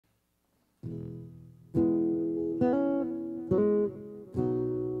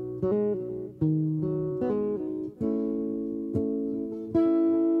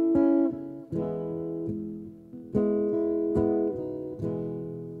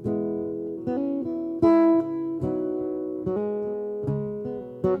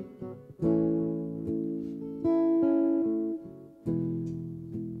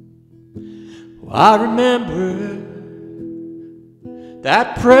I remember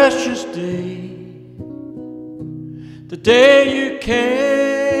that precious day, the day you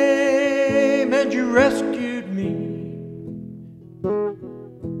came and you rescued me,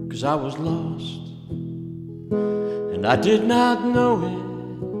 'cause I was lost and I did not know it,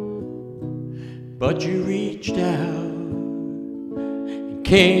 but you reached out and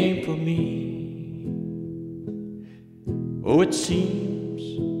came for me. Oh, it seems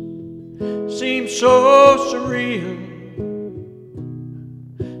so surreal,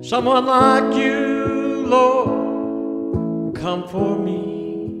 someone like you, Lord, come for me.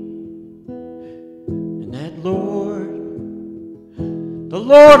 And that Lord, the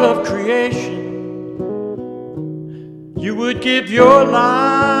Lord of creation, you would give your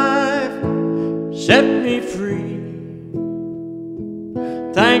life, set me free.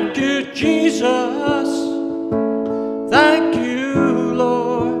 Thank you, Jesus. Thank you, Lord.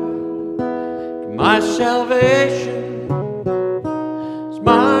 My salvation is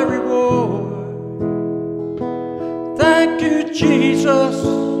my reward. Thank you, Jesus,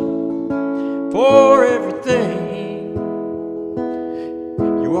 for everything.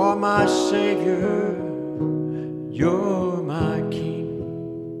 You are my Savior, you're my King.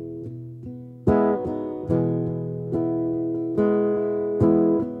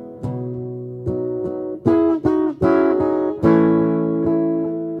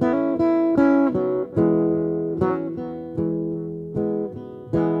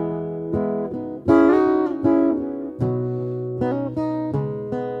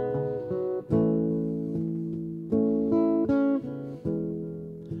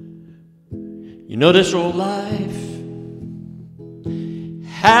 You know, this old life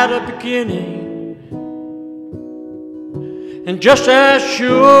had a beginning, and just as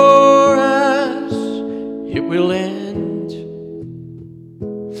sure as it will end.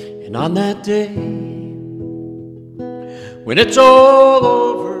 And on that day, when it's all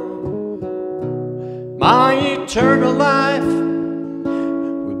over, my eternal life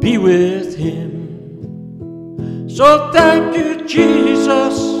will be with Him. So thank you,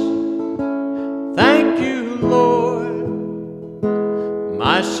 Jesus. Thank you, Lord.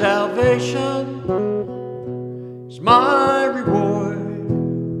 My salvation is my reward.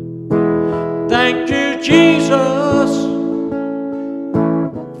 Thank you, Jesus,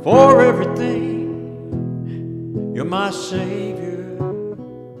 for everything. You're my Savior,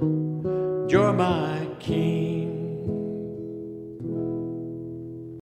 you're my King.